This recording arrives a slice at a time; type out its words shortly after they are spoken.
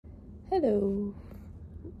Hello.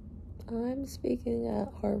 I'm speaking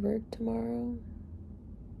at Harvard tomorrow,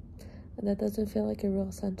 and that doesn't feel like a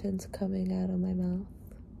real sentence coming out of my mouth.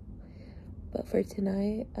 But for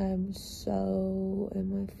tonight, I'm so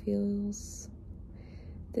in my feels.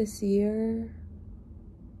 This year,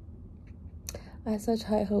 I had such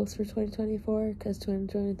high hopes for 2024 because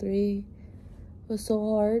 2023 was so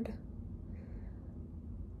hard.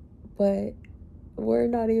 But we're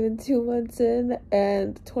not even 2 months in,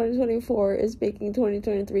 and 2024 is making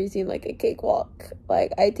 2023 seem like a cakewalk.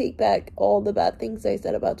 Like, I take back all the bad things I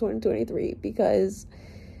said about 2023 because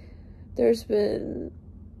there's been,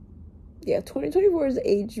 2024 is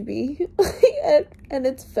HB, and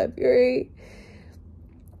it's February.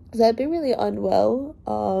 So I've been really unwell,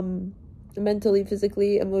 mentally,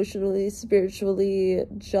 physically, emotionally, spiritually,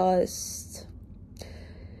 just...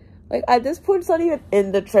 Like, at this point, it's not even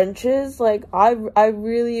in the trenches. Like, I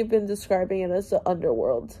really have been describing it as the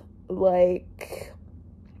underworld. Like,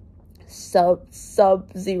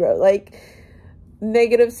 sub-zero. Like,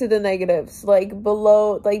 negatives to the negatives. Like,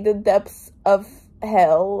 below, like, the depths of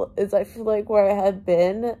hell is, I feel like, where I had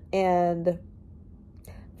been. And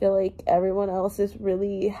I feel like everyone else is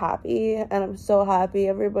really happy. And I'm so happy.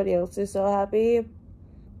 Everybody else is so happy.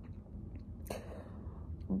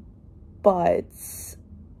 But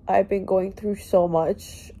I've been going through so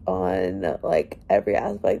much on, like, every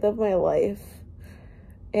aspect of my life,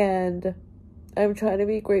 and I'm trying to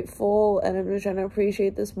be grateful, and I'm just trying to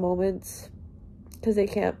appreciate this moment, because I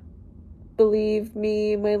can't believe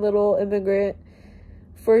me, my little immigrant,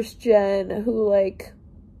 first gen, who, like,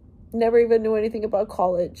 never even knew anything about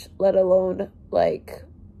college, let alone, like,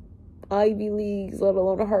 Ivy Leagues, let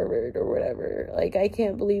alone Harvard or whatever. Like, I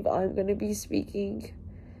can't believe I'm gonna be speaking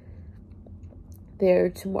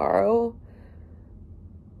there tomorrow.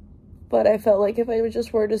 But I felt like if I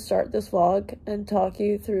just were to start this vlog and talk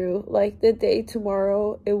you through, like, the day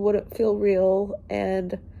tomorrow, it wouldn't feel real.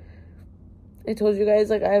 And I told you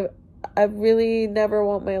guys, like, I really never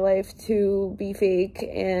want my life to be fake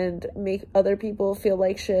and make other people feel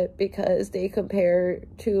like shit because they compare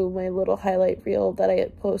to my little highlight reel that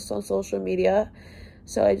I post on social media.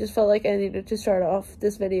 So I just felt like I needed to start off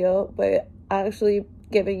this video by actually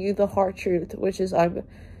giving you the hard truth, which is I'm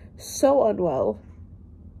so unwell,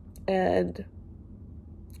 and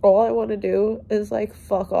all I want to do is, like,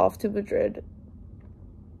 fuck off to Madrid,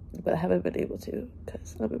 but I haven't been able to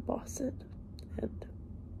because I'm in Boston, and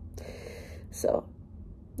so,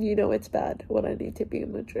 you know, it's bad when I need to be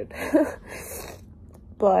in Madrid.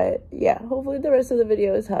 But yeah, hopefully the rest of the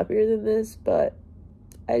video is happier than this. But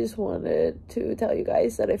I just wanted to tell you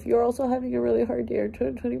guys that if you're also having a really hard year in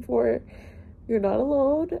 2024, you're not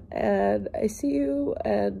alone, and I see you,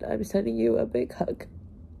 and I'm sending you a big hug.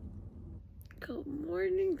 Good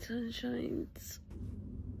morning, sunshines.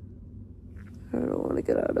 I don't want to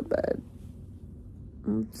get out of bed.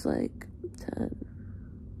 It's like 10.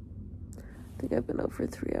 I think I've been up for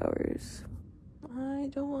 3 hours. I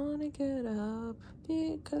don't want to get up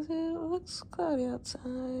because it looks cloudy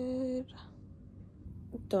outside.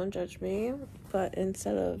 Don't judge me, but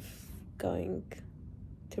instead of going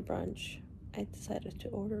to brunch, I decided to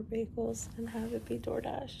order bagels and have it be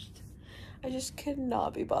DoorDashed. I just could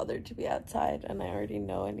not be bothered to be outside, and I already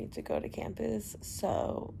know I need to go to campus,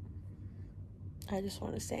 so I just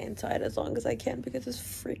want to stay inside as long as I can because it's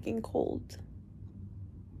freaking cold.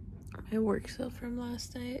 My work stuff from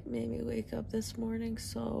last night made me wake up this morning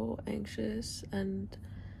so anxious, and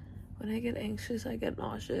when I get anxious, I get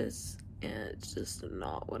nauseous. And it's just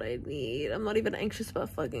not what I need. I'm not even anxious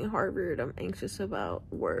about fucking Harvard. I'm anxious about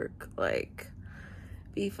work. Like,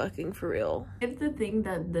 be fucking for real. It's the thing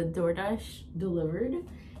that the DoorDash delivered,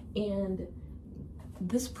 and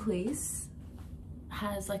this place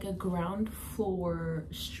has like a ground floor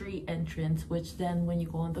street entrance, which then when you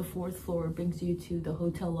go on the 4th floor brings you to the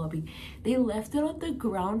hotel lobby. They left it on the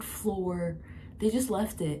ground floor. They just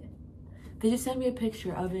left it. They just sent me a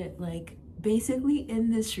picture of it, like, basically in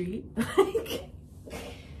the street. Like,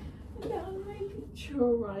 now I'm like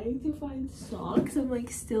trying to find socks. I'm like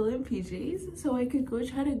still in PJs so I could go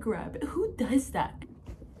try to grab it. Who does that?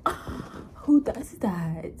 Who does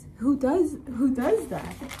that? Who does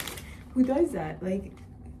that? Who does that? Like,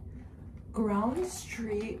 ground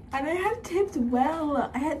street. And I had tipped well.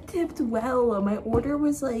 My order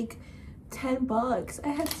was like $10. I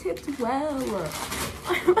had tipped well.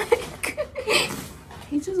 I'm like,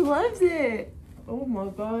 he just loves it. Oh my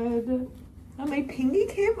god. And my pingy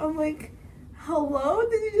came. I'm like, hello?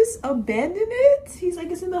 Did you just abandon it? He's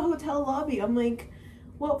like, it's in the hotel lobby. I'm like,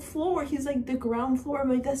 what floor? He's like, the ground floor. I'm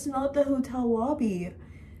like, that's not the hotel lobby.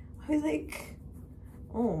 I was like,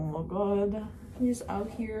 oh my god. I'm just out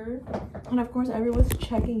here, and of course everyone's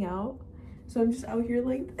checking out, so I'm just out here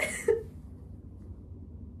like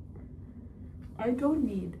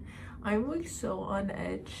I'm like so on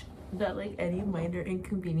edge that like any minor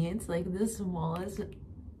inconvenience, like the smallest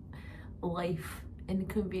life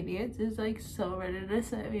inconvenience, is like so ready to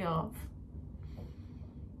set me off.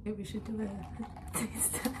 Maybe we should do a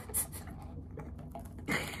taste test.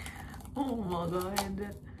 Oh my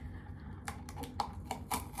god.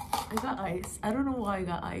 I got ice. I don't know why I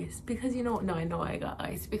got ice. Because you know, no, I know I got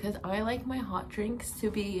ice. Because I like my hot drinks to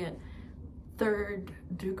be 3rd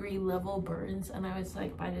degree level burns. And I was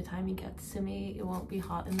like, by the time it gets to me, it won't be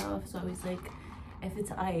hot enough. So I was like, if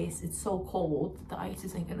it's ice, it's so cold, the ice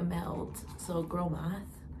isn't gonna melt. So girl math.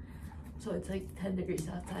 So it's like 10 degrees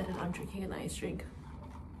outside and I'm drinking an ice drink.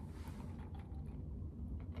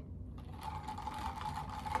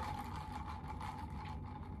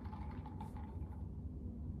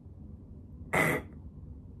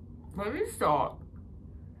 Let me stop.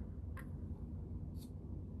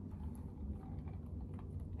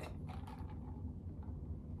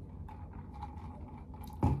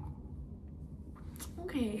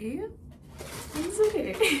 Okay. It's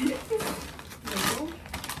okay. No.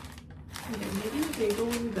 Okay, maybe the bagel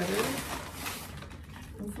will be better.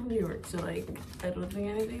 I'm from New York, so like, I don't think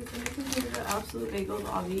anything's gonna consider an absolute bagel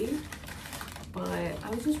obvi. But I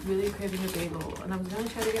was just really craving a bagel, and I was gonna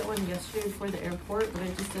try to get one yesterday before the airport, but I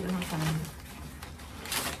just didn't have time.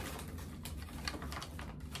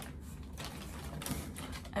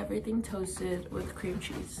 Everything toasted with cream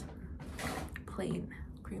cheese. Plain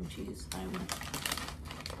cream cheese.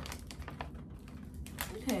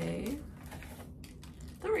 Okay.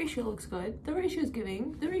 The ratio looks good. The ratio is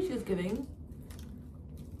giving. The ratio is giving.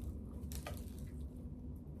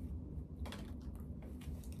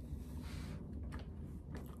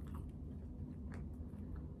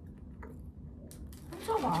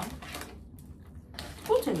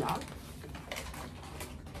 We'll take that.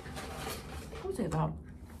 We'll take that.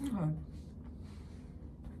 Okay. I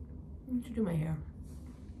need to do my hair.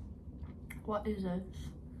 What is this?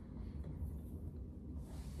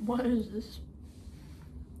 What is this?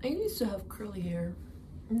 I used to have curly hair.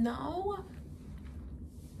 No.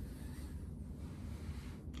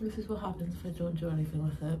 This is what happens if I don't do anything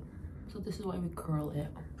with it. So this is why we curl it.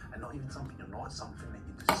 And not even something you're not, something that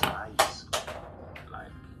you despise.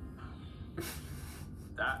 Like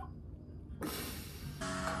that.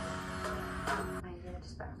 Maybe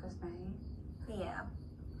just breakfast menu. Yeah.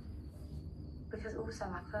 Because also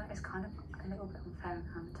like it's kind of a little bit unfair on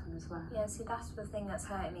Hamilton as well. Yeah, see that's the thing that's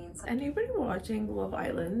hurting me. Anybody watching Love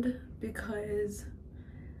Island? Because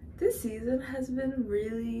this season has been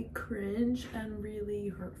really cringe and really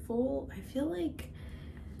hurtful. I feel like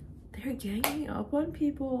they're ganging up on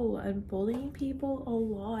people and bullying people a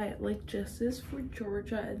lot. Like justice for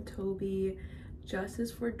Georgia and Toby,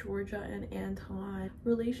 justice for Georgia and Anton.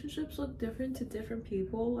 Relationships look different to different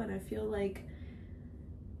people, and I feel like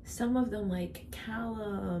some of them, like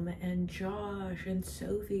Callum and Josh and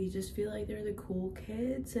Sophie, just feel like they're the cool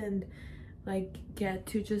kids and like get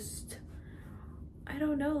to just, I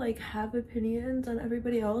don't know, like have opinions on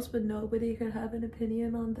everybody else, but nobody could have an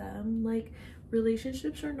opinion on them. Like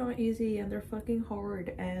relationships are not easy and they're fucking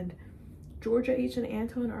hard, and Georgia H and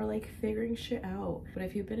Anton are like figuring shit out. But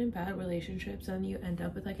if you've been in bad relationships and you end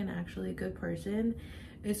up with like an actually good person,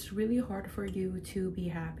 it's really hard for you to be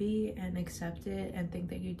happy and accept it and think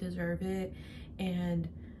that you deserve it. And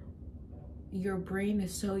your brain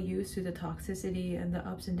is so used to the toxicity and the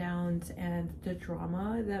ups and downs and the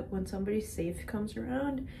drama that when somebody safe comes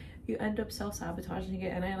around, you end up self-sabotaging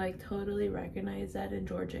it. And I like totally recognize that in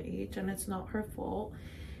Georgia H, and it's not her fault.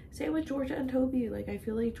 Same with Georgia and Toby. Like I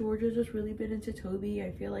feel like Georgia's just really been into Toby.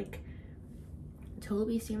 I feel like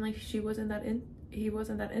Toby seemed like he wasn't that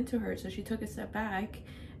into her, so she took a step back,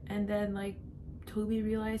 and then like Toby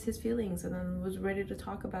realized his feelings and then was ready to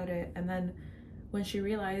talk about it. And then when she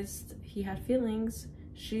realized he had feelings,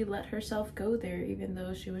 she let herself go there, even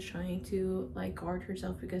though she was trying to like guard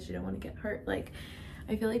herself because she didn't want to get hurt. Like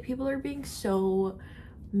I feel like people are being so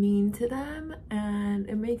mean to them, and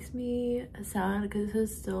it makes me sad because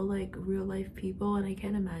this is still like real life people, and I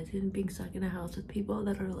can't imagine being stuck in a house with people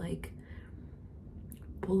that are like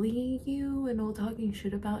bullying you and all talking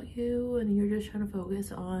shit about you, and you're just trying to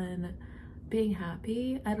focus on being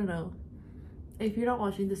happy. I don't know. If you're not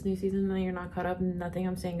watching this new season and you're not caught up, nothing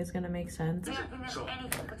I'm saying is gonna make sense. Do you think there's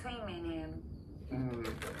anything between me and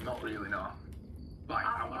him? Not really, no. Like,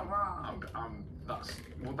 I think you're wrong.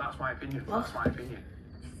 That's my opinion. That's my opinion.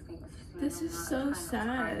 This is so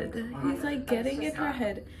sad. He's like getting in her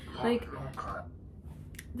head. Like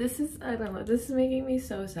This is, I don't know, this is making me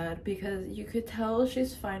so sad because you could tell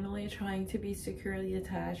she's finally trying to be securely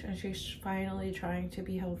attached and she's finally trying to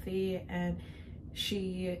be healthy, and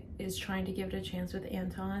she is trying to give it a chance with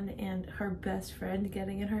Anton, and her best friend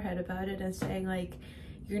getting in her head about it and saying like,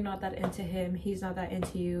 you're not that into him, he's not that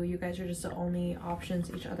into you, you guys are just the only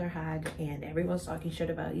options each other had, and everyone's talking shit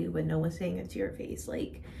about you but no one's saying it to your face.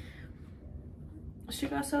 Like, she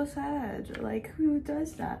got so sad. Like, who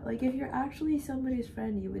does that? Like, if you're actually somebody's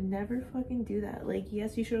friend, you would never fucking do that. Like,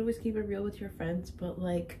 yes, you should always keep it real with your friends, but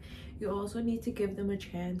like, you also need to give them a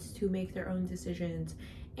chance to make their own decisions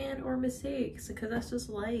and or mistakes, because that's just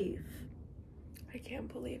life. I can't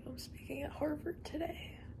believe I'm speaking at Harvard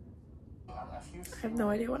today. I have no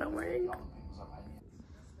idea what I'm wearing.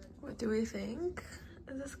 What do we think?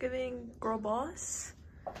 Is this giving girl boss?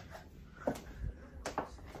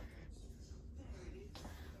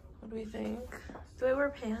 What do we think? Do I wear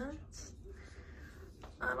pants?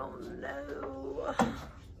 I don't know.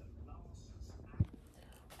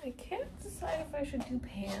 I can't decide if I should do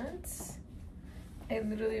pants. I'm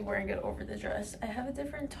literally wearing it over the dress. I have a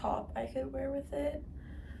different top I could wear with it,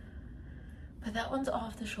 but that one's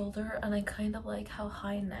off the shoulder and I kind of like how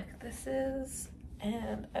high neck this is,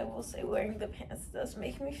 and I will say wearing the pants does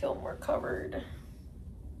make me feel more covered.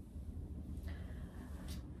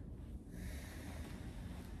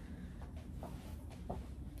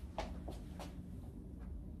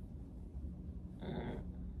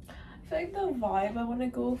 I feel like the vibe I want to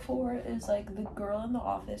go for is like the girl in the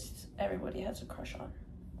office everybody has a crush on.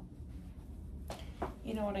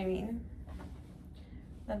 You know what I mean?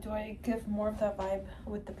 Now, do I give more of that vibe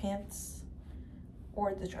with the pants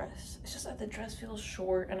or the dress? It's just that the dress feels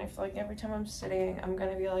short and I feel like every time I'm sitting I'm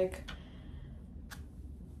gonna be like,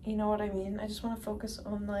 you know what I mean? I just want to focus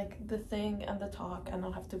on like the thing and the talk and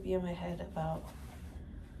not have to be in my head about,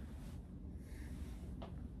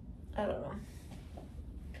 I don't know.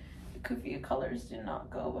 The Kuvia colors do not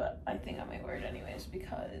go, but I think I might wear it anyways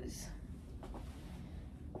because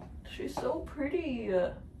she's so pretty.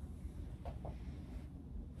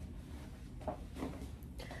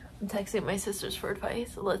 I'm texting my sisters for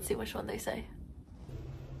advice. Let's see which one they say.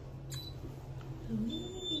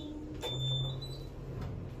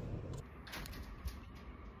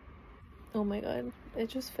 Oh my god, it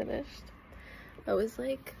just finished. I was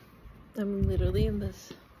like, I'm literally in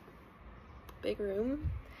this big room.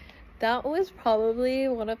 That was probably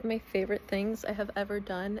one of my favorite things I have ever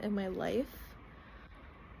done in my life.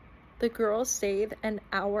 The girl stayed an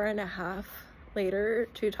hour and a half later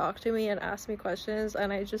to talk to me and ask me questions,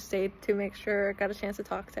 and I just stayed to make sure I got a chance to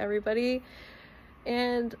talk to everybody.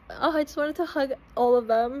 And oh, I just wanted to hug all of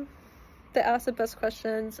them. They asked the best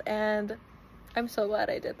questions, and I'm so glad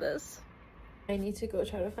I did this. I need to go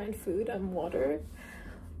try to find food and water,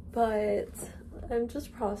 but I'm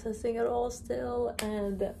just processing it all still,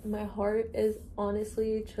 and my heart is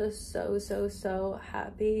honestly just so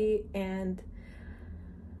happy, and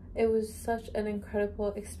it was such an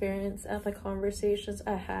incredible experience, and the conversations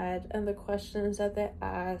I had and the questions that they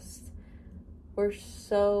asked were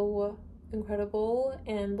so incredible.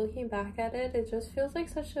 And looking back at it, it just feels like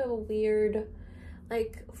such a weird,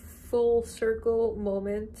 like, full circle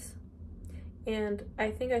moment. And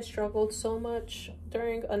I think I struggled so much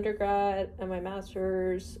during undergrad and my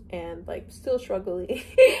master's, and like still struggling.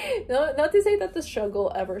 Not to say that the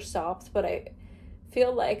struggle ever stopped, but I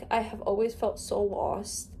feel like I have always felt so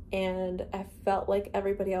lost, and I felt like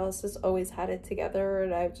everybody else has always had it together,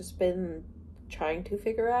 and I've just been trying to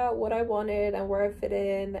figure out what I wanted and where I fit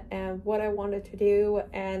in and what I wanted to do.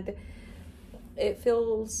 And it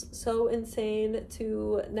feels so insane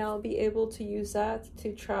to now be able to use that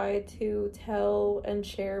to try to tell and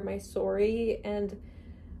share my story, and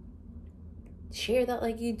share that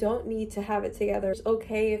like you don't need to have it together. It's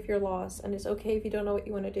okay if you're lost, and it's okay if you don't know what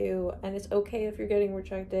you want to do, and it's okay if you're getting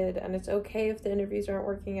rejected, and it's okay if the interviews aren't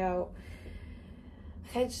working out.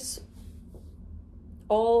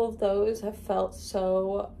 All of those have felt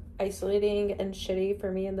so isolating and shitty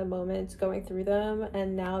for me in the moment going through them,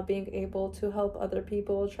 and now being able to help other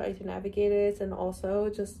people try to navigate it and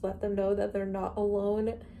also just let them know that they're not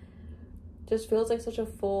alone just feels like such a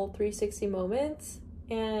full 360 moment.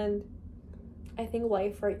 And I think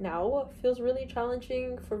life right now feels really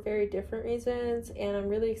challenging for very different reasons, and I'm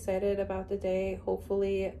really excited about the day,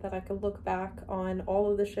 hopefully, that I can look back on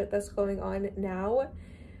all of the shit that's going on now,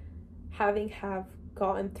 having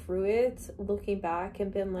gotten through it, looking back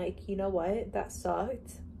and been like, you know what, that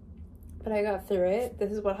sucked, but I got through it.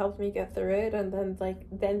 This is what helped me get through it. And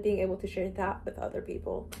then being able to share that with other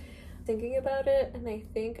people. Thinking about it, and I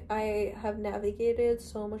think I have navigated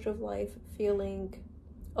so much of life feeling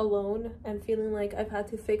alone and feeling like I've had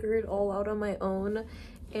to figure it all out on my own.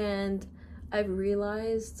 And I've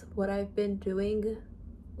realized what I've been doing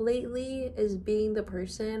lately is being the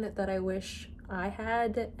person that I wish I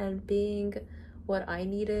had, and being what I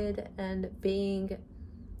needed, and being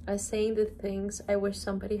saying the things I wish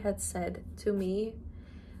somebody had said to me.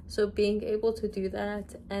 So being able to do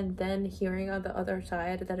that, and then hearing on the other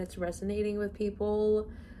side that it's resonating with people,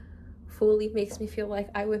 fully makes me feel like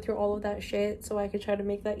I went through all of that shit so I could try to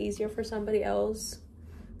make that easier for somebody else.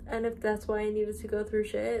 And if that's why I needed to go through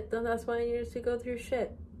shit, then that's why I needed to go through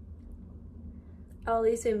shit. At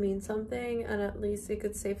least it means something, and at least it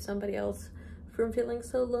could save somebody else from feeling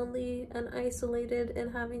so lonely and isolated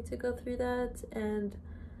and having to go through that. And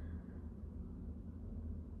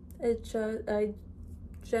I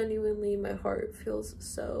genuinely, my heart feels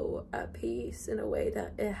so at peace in a way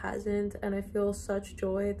that it hasn't, and I feel such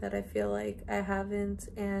joy that I feel like I haven't.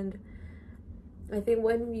 And I think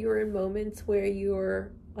when you're in moments where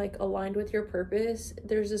you're like aligned with your purpose,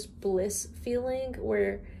 there's this bliss feeling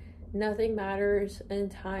where nothing matters and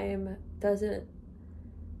time doesn't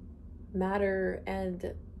matter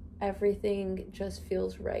and everything just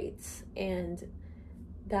feels right. And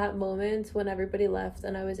that moment when everybody left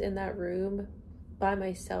and I was in that room by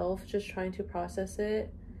myself just trying to process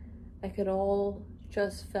it, I could all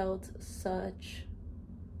just felt such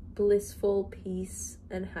blissful peace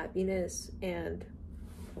and happiness. And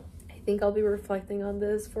I think I'll be reflecting on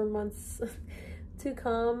this for months to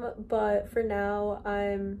come, but for now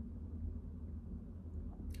I'm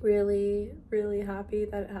really, really happy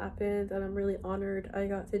that it happened, and I'm really honored I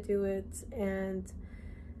got to do it. And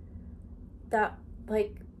that,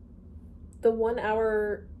 like, the 1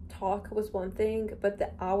 hour talk was one thing, but the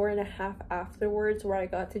hour and a half afterwards where I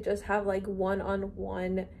got to just have like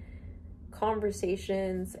one-on-one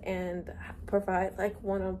conversations and provide like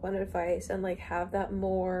one-on-one advice and like have that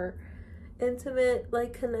more intimate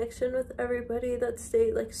like connection with everybody that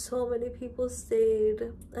stayed. Like, so many people stayed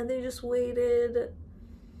and they just waited.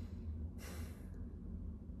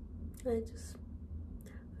 I just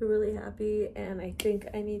feel really happy, and I think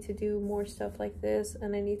I need to do more stuff like this,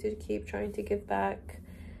 and I need to keep trying to give back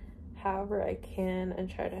however I can and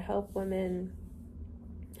try to help women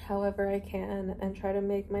however I can, and try to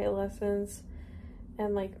make my lessons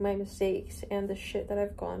and like my mistakes and the shit that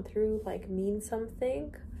I've gone through like mean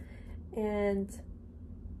something. And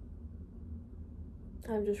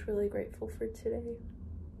I'm just really grateful for today.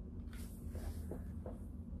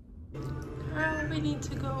 We need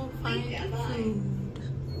to go find food.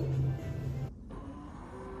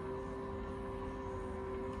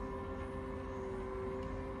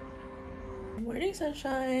 Morning,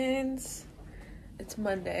 sunshines. It's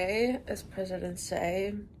Monday. It's President's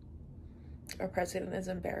Day. Our president is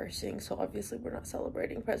embarrassing, so obviously we're not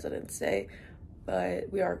celebrating President's Day,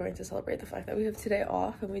 but we are going to celebrate the fact that we have today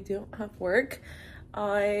off and we don't have work.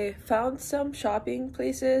 I found some shopping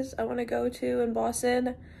places I want to go to in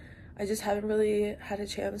Boston. I just haven't really had a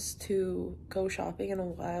chance to go shopping in a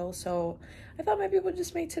while, so I thought maybe we'll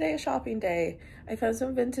just make today a shopping day. I found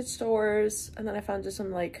some vintage stores, and then I found just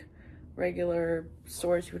some like regular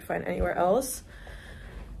stores you would find anywhere else.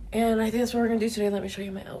 And I think that's what we're gonna do today. Let me show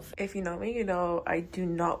you my outfit. If you know me, you know I do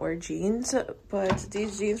not wear jeans, but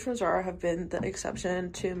these jeans from Zara have been the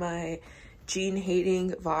exception to my jean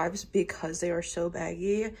hating vibes because they are so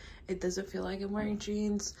baggy. It doesn't feel like I'm wearing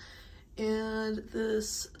jeans. And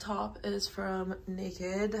this top is from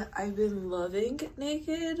Naked. I've been loving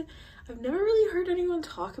Naked. I've never really heard anyone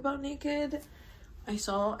talk about Naked. I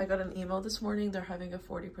got an email this morning. They're having a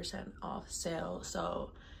 40% off sale,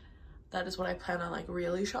 so that is what I plan on like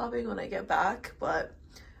really shopping when I get back. But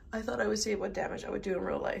I thought I would see what damage I would do in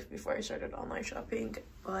real life before I started online shopping.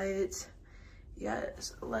 But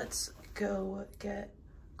yes, let's go get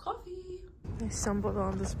coffee. I stumbled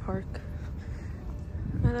on this park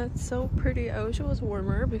and it's so pretty. I wish it was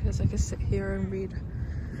warmer because I could sit here and read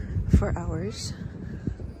for hours,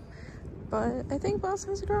 but I think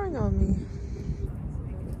Boston's growing on me.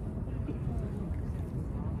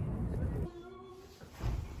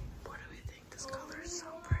 What do we think? This color is so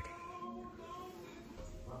pretty.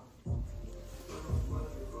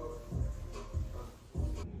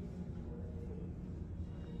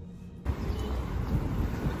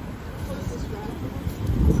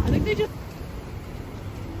 I think they just...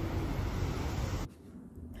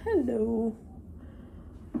 Hello.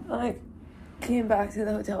 I came back to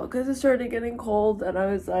the hotel because it started getting cold and I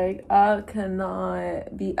was like, I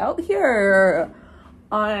cannot be out here.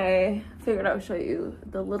 I figured I would show you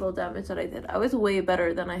the little damage that I did. I was way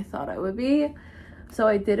better than I thought I would be, so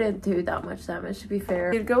I didn't do that much damage, to be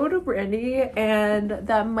fair. I'd go to Brandy, and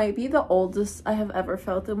that might be the oldest I have ever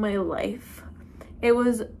felt in my life. It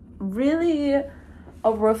was really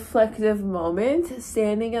a reflective moment,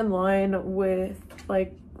 standing in line with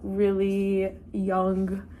like really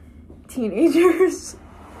young teenagers.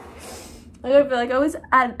 Like, I feel like I was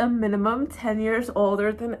at a minimum 10 years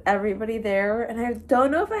older than everybody there, and I don't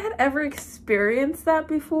know if I had ever experienced that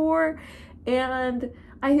before. And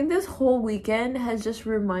I think this whole weekend has just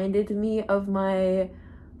reminded me of my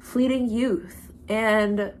fleeting youth,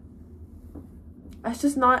 and that's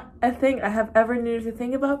just not a thing I have ever needed to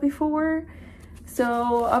think about before.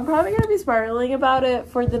 So I'm probably gonna be spiraling about it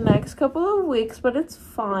for the next couple of weeks, but it's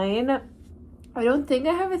fine. I don't think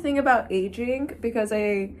I have a thing about aging, because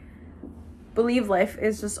I believe life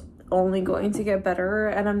is just only going to get better,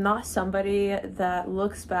 and I'm not somebody that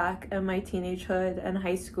looks back at my teenagehood and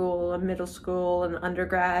high school and middle school and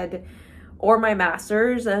undergrad or my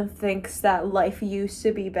master's and thinks that life used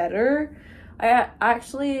to be better. I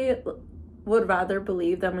actually would rather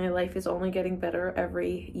believe that my life is only getting better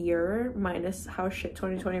every year, minus how shit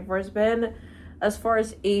 2024 has been. As far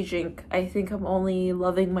as aging, I think I'm only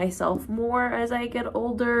loving myself more as I get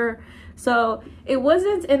older. So it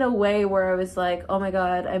wasn't in a way where I was like, oh my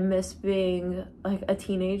god, I miss being like a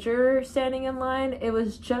teenager standing in line. It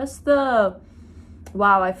was just the,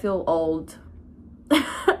 wow, I feel old.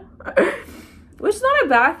 Which is not a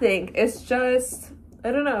bad thing. It's just,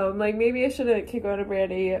 I don't know, like maybe I shouldn't kick out of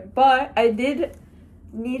Brandy, but I did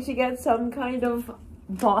need to get some kind of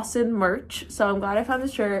Boston merch, so I'm glad I found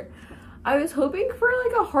this shirt. I was hoping for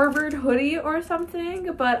like a Harvard hoodie or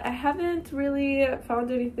something, but I haven't really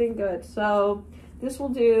found anything good, so this will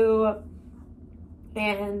do.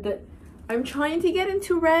 And I'm trying to get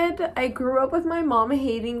into red. I grew up with my mom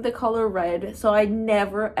hating the color red, so I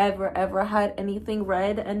never ever had anything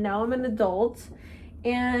red, and now I'm an adult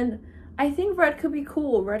and I think red could be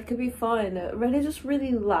cool. Red could be fun. Red is just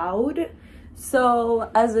really loud,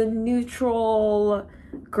 so as a neutral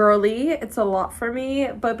girly, it's a lot for me,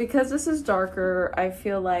 but because this is darker, I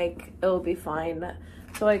feel like it'll be fine.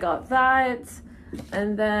 So I got that,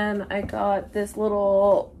 and then I got this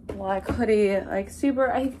little black hoodie, like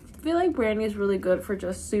super, I feel like Brandy is really good for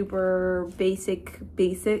just super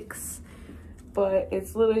basics, but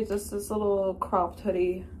it's literally just this little cropped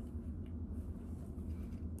hoodie.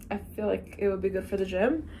 I feel like it would be good for the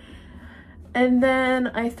gym. And then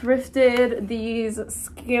I thrifted these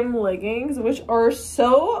skim leggings, which are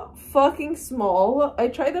so fucking small. I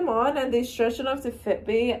tried them on and they stretch enough to fit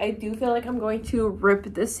me. I do feel like I'm going to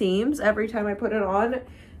rip the seams every time I put it on.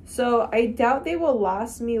 So I doubt they will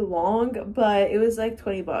last me long, but it was like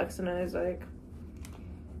 20 bucks and I was like,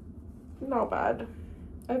 not bad.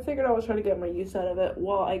 I figured I was trying to get my use out of it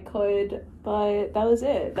while I could, but that was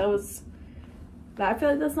it. I feel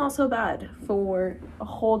like that's not so bad for a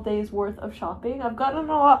whole day's worth of shopping. I've gotten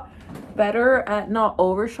a lot better at not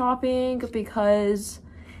over shopping, because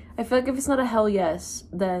I feel like if it's not a hell yes,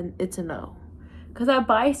 then it's a no. Because I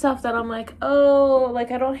buy stuff that I'm like, oh,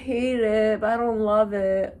 like I don't hate it, but I don't love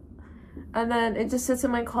it. And then it just sits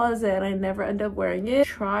in my closet and I never end up wearing it.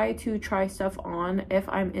 Try stuff on if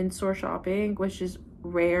I'm in-store shopping, which is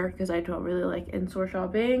rare because I don't really like in-store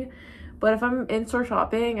shopping. But if I'm in-store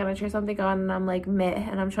shopping and I try something on and I'm like meh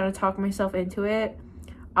and I'm trying to talk myself into it,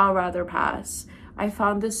 I'll rather pass. I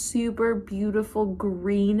found this super beautiful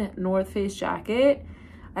green North Face jacket.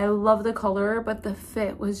 I love the color, but the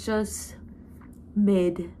fit was just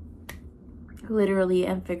mid, literally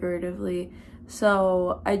and figuratively.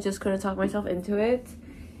 So I just couldn't talk myself into it.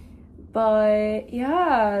 But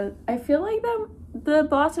yeah, I feel like the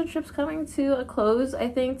Boston trip's coming to a close. I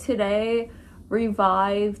think today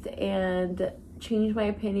revived and changed my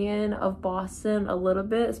opinion of Boston a little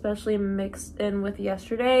bit, especially mixed in with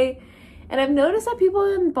yesterday. And I've noticed that people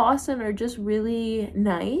in Boston are just really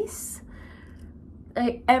nice.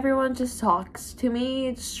 Like everyone just talks to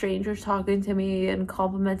me, strangers talking to me and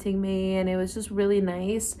complimenting me, and it was just really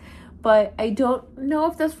nice. But I don't know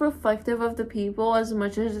if that's reflective of the people as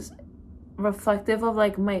much as reflective of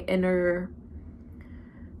like my inner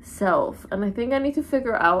self. And I think I need to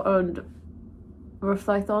figure out and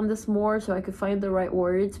reflect on this more so I could find the right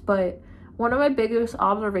words. But one of my biggest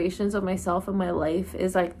observations of myself in my life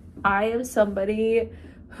is like I am somebody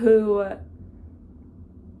who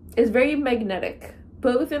is very magnetic,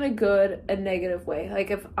 both in a good and negative way. Like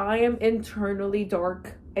if I am internally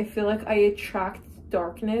dark, I feel like I attract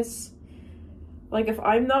darkness. Like if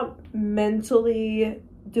I'm not mentally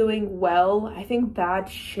doing well, I think bad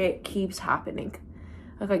shit keeps happening.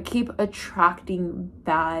 Like I keep attracting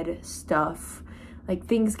bad stuff. Like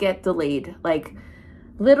things get delayed. Like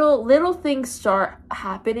little things start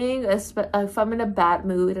happening. If I'm in a bad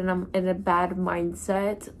mood and I'm in a bad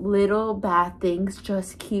mindset, little bad things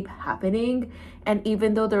just keep happening, and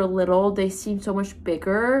even though they're little, they seem so much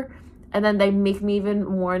bigger, and then they make me even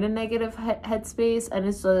more in a negative headspace, and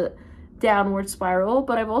it's a downward spiral.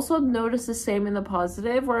 But I've also noticed the same in the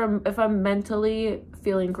positive, where if I'm mentally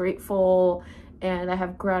feeling grateful and I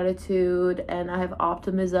have gratitude and I have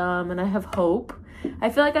optimism and I have hope, I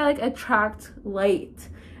feel like I attract light.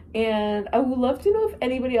 And I would love to know if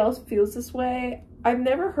anybody else feels this way. I've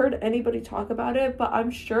never heard anybody talk about it, but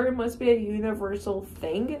I'm sure it must be a universal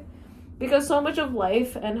thing, because so much of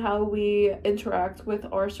life and how we interact with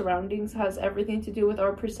our surroundings has everything to do with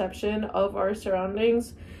our perception of our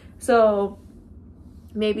surroundings. So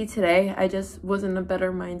maybe today I just was in a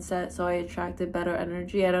better mindset, so I attracted better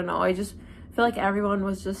energy. I don't know. I just feel like everyone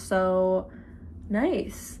was just so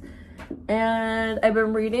nice. And I've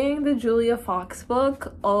been reading the Julia Fox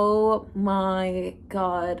book. Oh my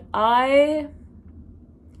god. I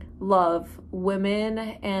love women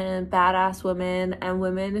and badass women and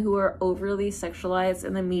women who are overly sexualized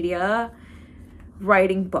in the media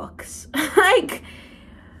writing books. Like,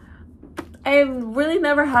 I've really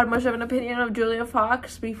never had much of an opinion of Julia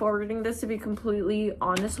Fox before reading this, to be completely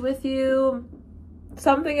honest with you.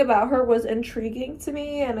 Something about her was intriguing to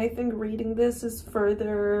me, and I think reading this is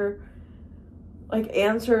further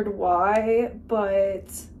answered why.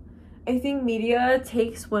 But I think media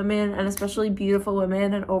takes women, and especially beautiful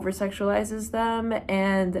women, and over-sexualizes them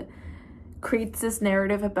and creates this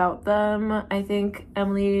narrative about them. I think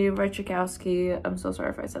Emily Ratajkowski, I'm so sorry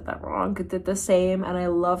if I said that wrong, did the same, and I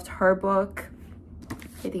loved her book.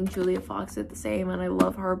 I think Julia Fox did the same, and I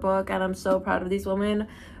love her book, and I'm so proud of these women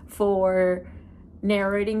for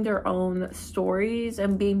narrating their own stories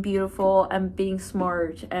and being beautiful and being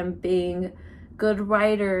smart and being good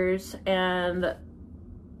writers and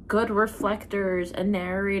good reflectors and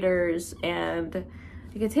narrators. And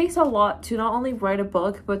it takes a lot to not only write a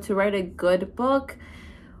book, but to write a good book.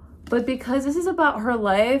 But because this is about her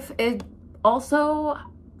life, it also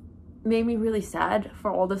made me really sad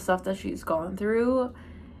for all the stuff that she's gone through.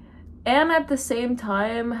 And at the same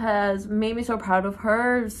time has made me so proud of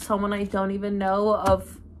her, someone I don't even know,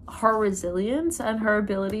 of her resilience and her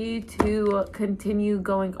ability to continue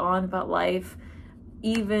going on about life,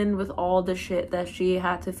 even with all the shit that she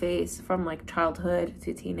had to face from childhood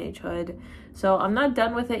to teenagehood. So I'm not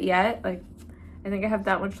done with it yet. I think I have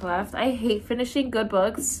that much left. I hate finishing good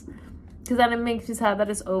books because then it makes me sad that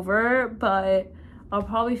it's over, but I'll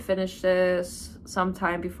probably finish this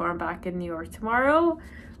sometime before I'm back in New York tomorrow.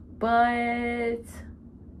 But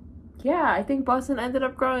yeah, I think Boston ended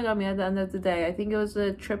up growing on me at the end of the day. I think it was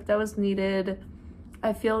a trip that was needed.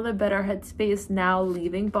 I feel in a better headspace now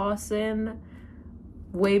leaving Boston.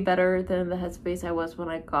 Way better than the headspace I was when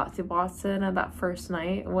I got to Boston on that first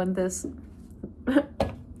night when this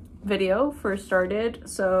video first started.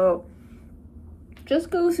 So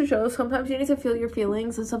just goes to show, sometimes you need to feel your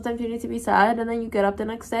feelings, and sometimes you need to be sad, and then you get up the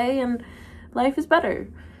next day and life is better.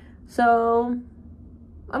 So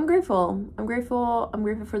I'm grateful. I'm grateful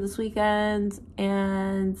for this weekend,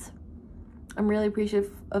 and I'm really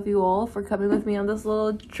appreciative of you all for coming with me on this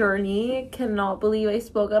little journey. Cannot believe I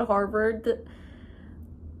spoke at Harvard.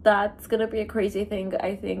 That's gonna be a crazy thing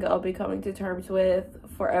I think I'll be coming to terms with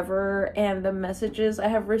forever. And the messages I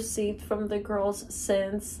have received from the girls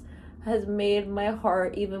since has made my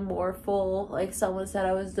heart even more full. Like, someone said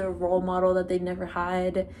I was the role model that they never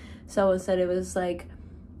had. Someone said it was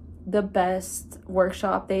the best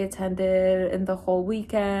workshop they attended in the whole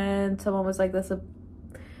weekend. Someone was like, that's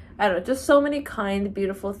I don't know, just so many kind,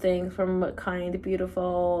 beautiful things from kind,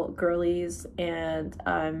 beautiful girlies, and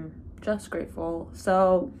I'm just grateful.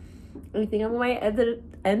 So I think I'm going to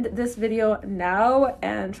end this video now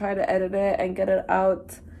and try to edit it and get it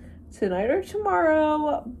out tonight or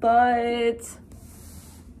tomorrow. But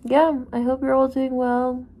yeah, I hope you're all doing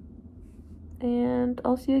well, and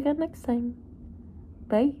I'll see you again next time.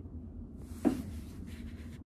 Bye.